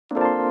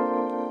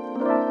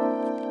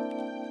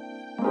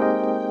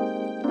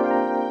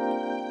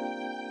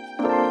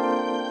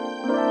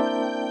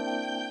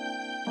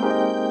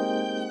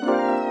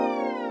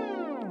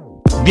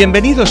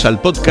Bienvenidos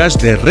al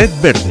podcast de Red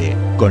Verde,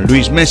 con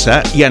Luis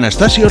Mesa y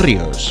Anastasio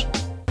Ríos.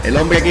 El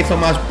hombre que hizo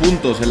más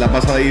puntos en la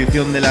pasada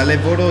edición de la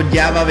Leporo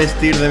ya va a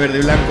vestir de verde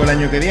y blanco el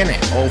año que viene.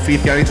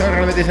 Oficializó el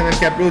Real Betis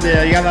Energía Plus de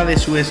la llegada de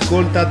su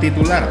escolta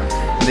titular,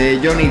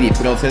 de Johnny D,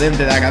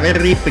 procedente de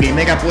Agaberri,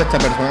 primera apuesta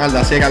personal de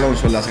Asier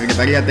Alonso en la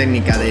Secretaría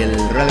Técnica del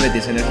Real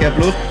Betis Energía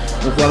Plus,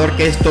 un jugador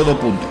que es todo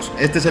puntos.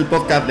 Este es el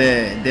podcast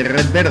de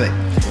Red Verde.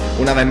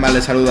 Una vez más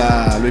le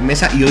saluda Luis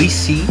Mesa y hoy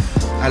sí,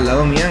 al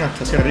lado mío,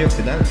 Anastasio Ríos,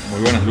 ¿qué tal?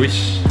 Muy buenas,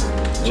 Luis.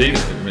 Sí,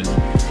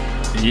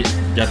 y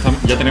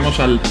ya tenemos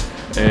al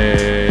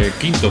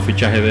quinto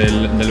fichaje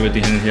del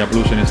Betis Energía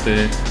Plus en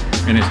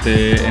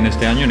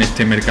este año, en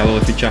este mercado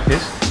de fichajes.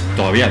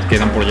 Todavía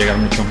quedan por llegar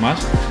muchos más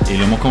y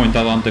lo hemos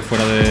comentado antes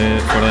fuera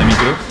de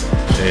micro,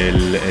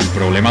 el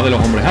problema de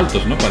los hombres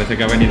altos, ¿no? Parece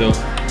que ha venido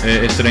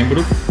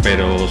Steinbrück,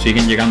 pero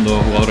siguen llegando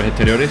jugadores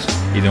exteriores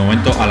y de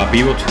momento a la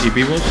pivots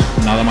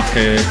nada más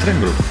que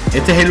Steinbrück.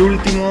 Este es el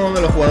último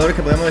de los jugadores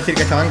que podemos decir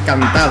que estaban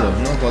cantados,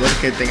 ¿no? Jugadores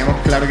que teníamos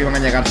claro que iban a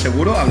llegar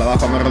seguro. Hablaba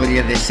Juan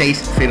Rodríguez de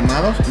 6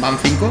 firmados, van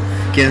 5.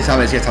 Quién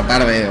sabe si esta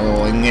tarde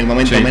o en el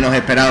momento menos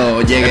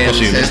esperado llegue el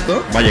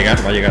sexto. Va a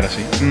llegar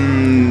así.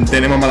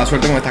 Tenemos mala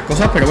suerte con estas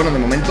cosas, pero bueno, de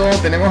momento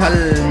tenemos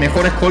al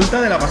mejor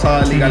escolta de la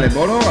pasada Liga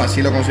Leporo,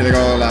 así lo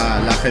consideró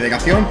la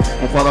federación.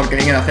 Un jugador que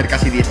viene a hacer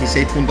casi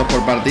 16 puntos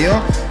por partido,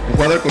 un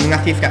jugador con una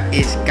cifra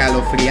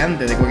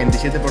escalofriante de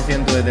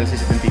 47% desde el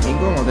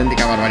 6.75, una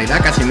auténtica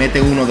barbaridad, casi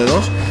mete uno de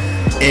dos.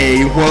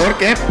 Y un jugador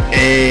que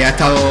ha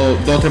estado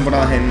 2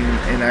 temporadas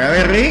en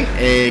Agaberri,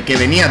 que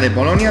venía de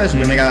Polonia, de su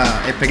primera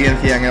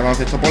experiencia en el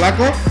baloncesto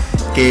polaco,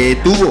 que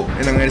tuvo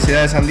en la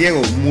Universidad de San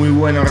Diego muy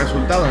buenos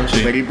resultados en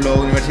su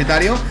periplo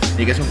universitario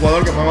y que es un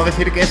jugador que podemos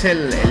decir que es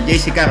el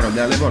JC Carroll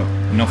de la Leporo.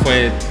 No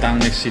fue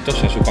tan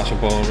exitosa su paso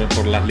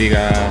por las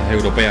ligas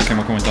europeas que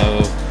hemos comentado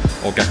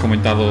o que has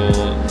comentado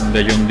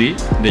de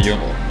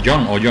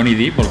John o Johnny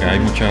D, porque hay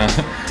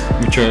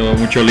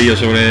mucho lío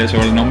sobre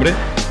el nombre.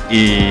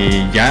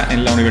 Y ya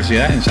en la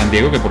universidad, en San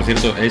Diego, que por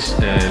cierto es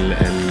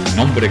el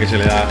nombre que se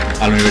le da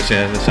a la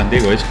Universidad de San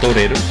Diego, es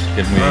Toreros,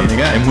 que es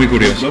muy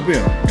curioso.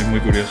 Es muy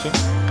curioso.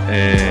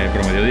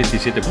 Promedió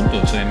 17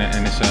 puntos en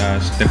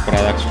esas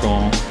temporadas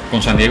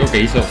con San Diego, que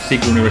hizo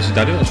ciclo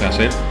universitario, o sea,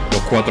 ser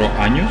los 4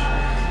 años,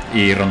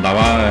 y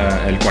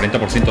rondaba el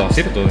 40% de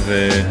acierto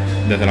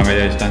desde la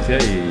media distancia,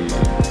 y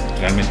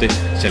realmente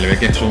se le ve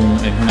que es un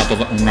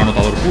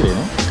anotador puro,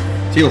 ¿no?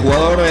 Sí, un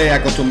jugador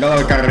acostumbrado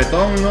al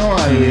carretón, ¿no?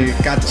 Al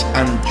catch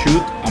and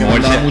shoot, que le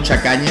da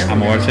mucha caña. A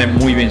moverse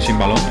muy bien sin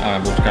balón, a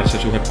buscarse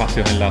sus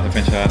espacios en las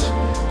defensas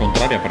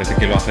contrarias. Parece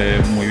que lo hace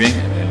muy bien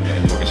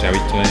en lo que se ha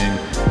visto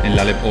en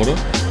la Leporo,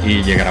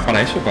 y llegará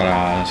para eso,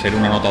 para ser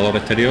un anotador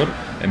exterior,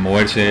 en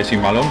moverse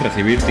sin balón,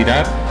 recibir,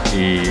 tirar,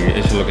 y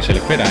eso es lo que se le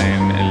espera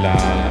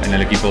en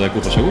el equipo de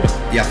Curro Segura.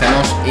 Y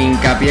hacemos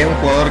hincapié en un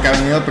jugador que ha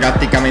venido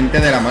prácticamente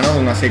de la mano de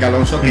un Asier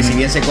Alonso, que si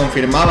bien se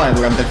confirmaba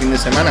durante el fin de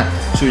semana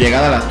su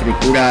llegada a la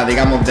estructura,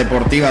 digamos,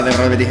 deportiva de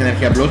Real Betis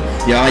Energía Plus,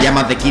 llevaba ya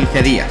más de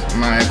 15 días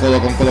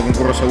codo con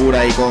Curro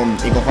Segura y con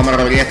Juan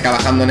Rodríguez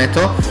trabajando en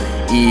esto,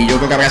 y yo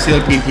creo que habría sido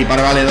el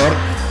principal valedor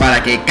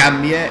para que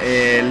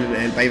cambie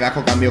el País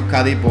Vasco, cambie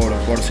Euskadi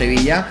por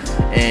Sevilla,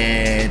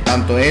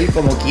 tanto él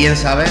como quién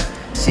sabe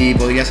si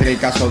podría ser el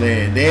caso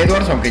de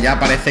Edwards, aunque ya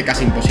parece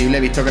casi imposible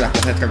visto que las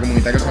plazas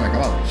extracomunitarias se han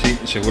acabado. Sí,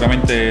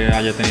 seguramente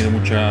haya tenido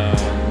mucha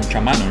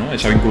mano, ¿no?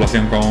 Esa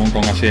vinculación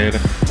con Asier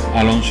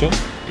Alonso,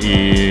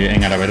 y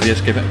en Agaberri,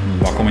 es que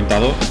lo has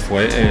comentado,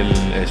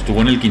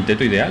 estuvo en el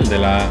quinteto ideal de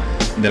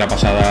la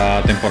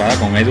pasada temporada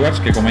con Edwards,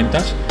 que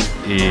comentas,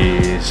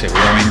 y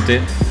seguramente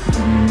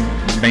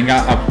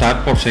venga a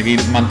optar por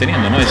seguir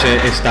manteniendo, ¿no? Ese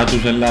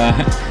estatus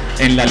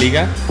en la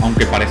liga,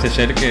 aunque parece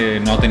ser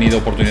que no ha tenido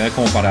oportunidades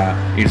como para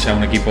irse a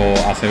un equipo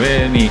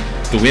ACB, ni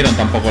tuvieron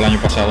tampoco el año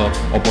pasado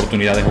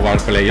oportunidad de jugar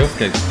playoff,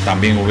 que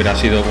también hubiera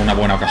sido una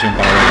buena ocasión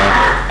para ver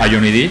a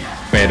Johnny D,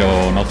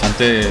 pero no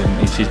obstante,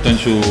 insisto en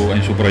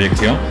su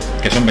proyección,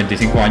 que son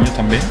 25 años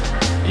también,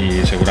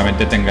 y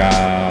seguramente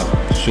tenga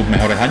sus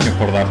mejores años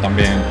por dar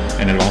también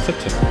en el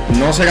baloncesto.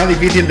 No será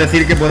difícil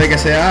decir que puede que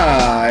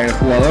sea el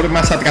jugador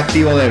más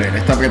atractivo de ver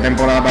esta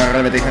pretemporada para el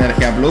Real Betis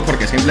Energía Plus,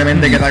 porque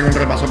simplemente hay que darle un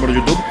repaso por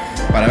YouTube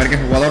para ver que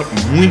es un jugador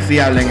muy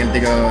fiable en el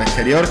tiro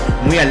exterior,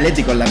 muy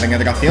atlético en la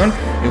penetración,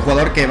 y un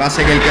jugador que va a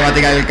ser el que va a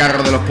tirar el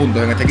carro de los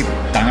puntos en este equipo.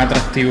 Tan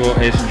atractivo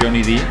es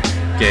Johnny D,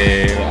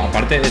 que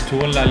aparte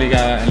estuvo en la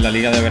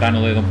liga de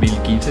verano de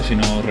 2015, si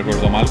no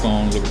recuerdo mal,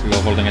 con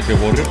los Golden State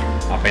Warriors.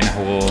 Apenas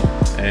jugó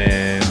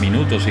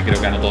minutos y creo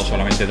que anotó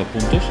solamente 2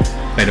 puntos,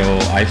 pero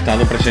ha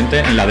estado presente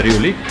en la Drew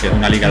League, que es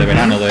una liga de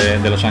verano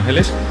de Los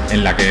Ángeles,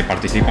 en la que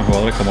participan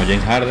jugadores como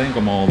James Harden,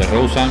 como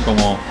DeRozan,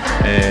 como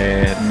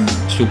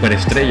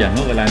superestrellas,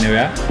 ¿no?, de la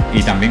NBA,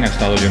 y también ha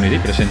estado Johnny D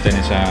presente en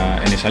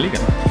esa liga.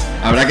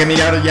 Habrá que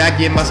mirar ya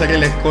quién va a ser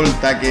el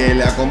escolta que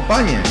le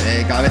acompañe.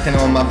 Cada vez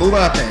tenemos más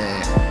dudas.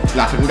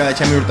 La figura de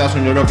Chemi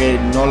Hurtasun yo creo que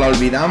no la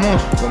olvidamos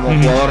como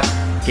jugador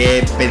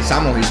que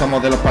pensamos y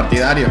somos de los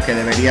partidarios que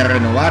debería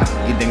renovar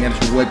y tener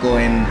su hueco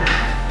en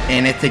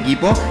en este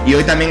equipo. Y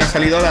hoy también ha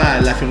salido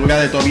la figura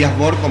de Tobias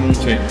Borg como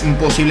un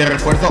posible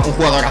refuerzo, un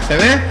jugador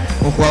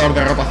ACB, un jugador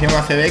de rotación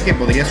ACB que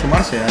podría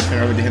sumarse a este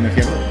Real Betis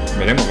Energía Plus.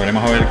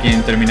 Veremos a ver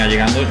quién termina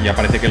llegando. Ya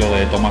parece que lo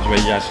de Tomás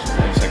Bellas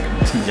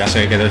ya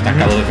se quedó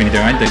estancado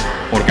definitivamente,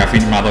 porque ha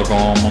firmado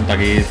con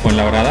Montaquí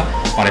Fuenlabrada.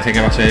 Parece que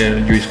va a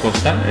ser Lluís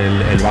Costa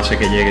el base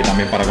que llegue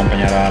también para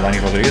acompañar a Dani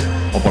Rodríguez,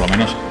 o por lo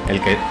menos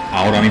el que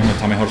ahora mismo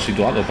está mejor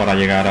situado para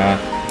llegar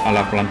a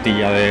la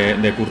plantilla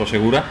de Curro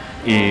Segura.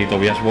 Y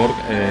Tobias Borg,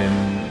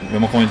 lo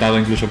hemos comentado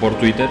incluso por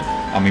Twitter,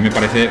 a mí me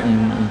parece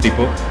un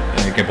tipo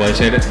que puede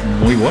ser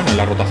muy bueno en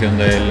la rotación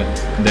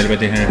del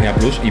Betis Energía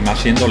Plus, y más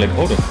siendo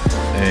Leporo.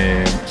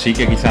 Sí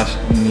que quizás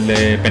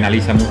le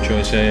penaliza mucho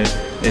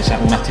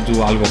una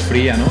actitud algo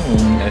fría, ¿no?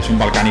 Es un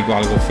balcánico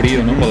algo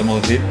frío, ¿no?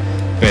 Podemos decir,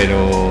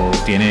 pero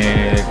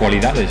tiene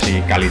cualidades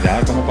y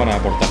calidad como para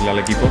aportarle al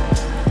equipo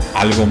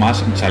algo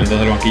más saliendo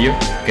del banquillo,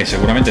 que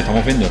seguramente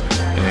estamos viendo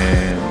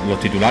los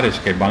titulares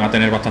que van a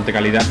tener bastante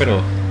calidad,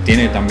 pero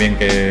tiene también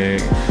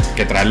que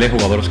traerle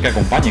jugadores que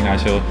acompañen a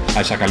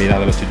esa calidad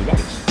de los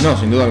titulares. No,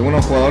 sin duda alguno,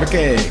 un jugador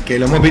que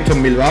lo hemos visto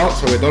en Bilbao,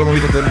 sobre todo lo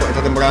hemos visto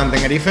esta temporada en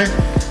Tenerife,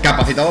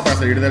 capacitado para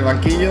salir del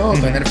banquillo,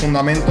 tener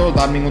fundamentos,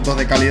 dar minutos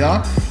de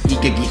calidad, y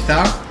que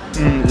quizá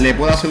le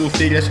pueda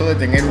seducir eso de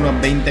tener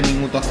unos 20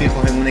 minutos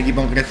fijos en un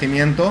equipo en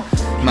crecimiento,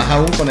 más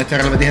aún con este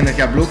Real Betis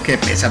Energía Plus, que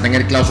pese a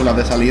tener cláusulas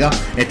de salida,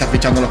 está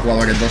fichando a los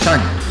jugadores 2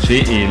 años.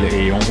 Sí,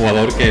 y un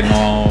jugador que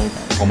no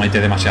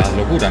comete demasiadas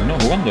locuras, ¿no?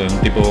 Jugando, es un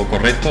tipo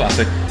correcto,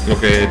 hace lo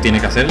que tiene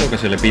que hacer, lo que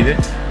se le pide,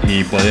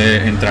 y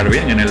puede entrar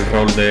bien en el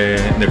rol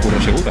de Curro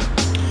Segura.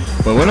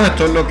 Pues bueno,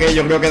 esto es lo que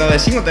yo creo que da de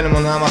sí, no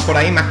tenemos nada más por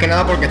ahí, más que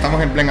nada porque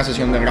estamos en plena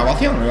sesión de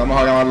grabación. Hoy vamos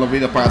a grabar los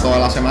vídeos para toda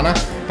la semana,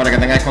 para que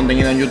tengáis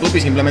contenido en YouTube,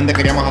 y simplemente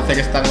queríamos hacer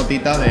esta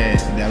notita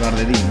de hablar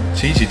de ti, ¿no?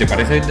 Sí, si te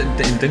parece,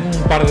 tengo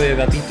un par de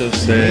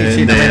datitos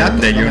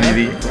de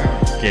Johnny D.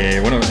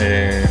 Que bueno,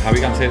 Javi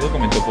Gancedo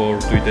comentó por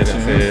Twitter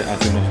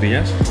hace unos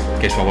días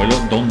que su abuelo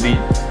Don D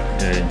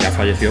ya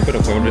falleció,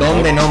 pero fue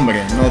Don de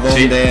nombre, no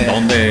Don de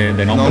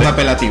nombre. No un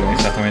apelativo.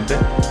 Exactamente.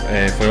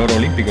 Fue oro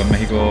olímpico en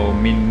México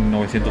en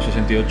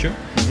 1968,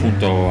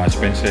 junto a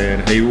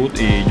Spencer Haywood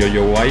y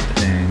Jojo White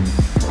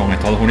con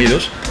Estados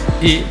Unidos.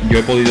 Y yo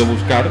he podido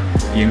buscar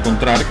y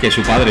encontrar que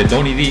su padre,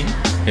 Donny D,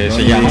 que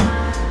se llama...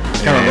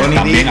 Claro, Donny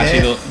también D ha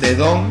sido de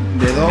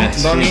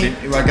Donny, sí.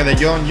 igual que de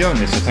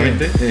John.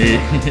 Exactamente. Sí.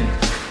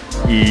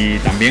 Y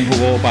también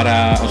jugó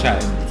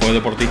fue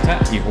deportista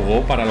y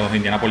jugó para los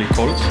Indianapolis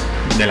Colts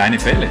de la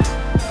NFL.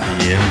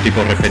 Y es un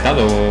tipo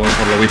respetado,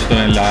 por lo visto,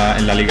 en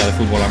la liga de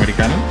fútbol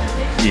americano.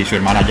 Y su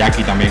hermana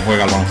Jackie también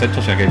juega al baloncesto,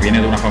 o sea que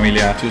viene de una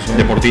familia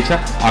deportista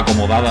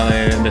acomodada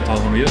de Estados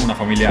Unidos, una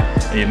familia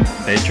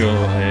de hecho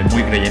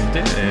muy creyente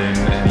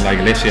en la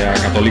iglesia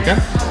católica.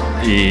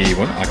 Y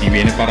bueno, aquí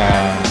viene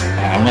para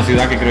una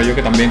ciudad que creo yo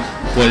que también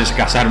puedes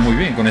casar muy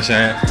bien con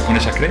esas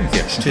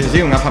creencias.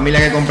 Sí, una familia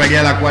que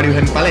compraría el Aquarius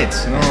en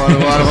palets,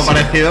 ¿no? Algo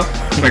parecido.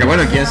 Pero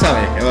bueno, quién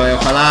sabe,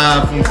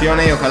 ojalá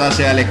funcione y ojalá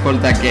sea el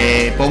escolta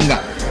que ponga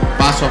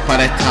pasos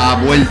para esta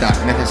vuelta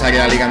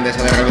necesaria a la Liga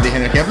Andesa de Real Betis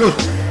Energía Plus.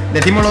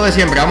 Decimos lo de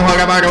siempre, vamos a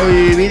grabar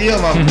hoy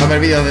vídeos, vamos a ver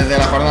vídeos desde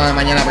la jornada de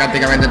mañana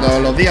prácticamente todos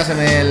los días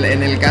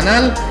en el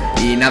canal.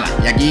 Y nada,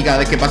 y aquí cada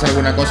vez que pasa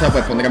alguna cosa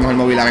pues pondremos el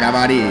móvil a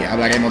grabar y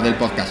hablaremos del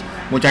podcast.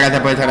 Muchas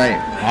gracias por estar ahí.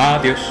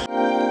 Adiós.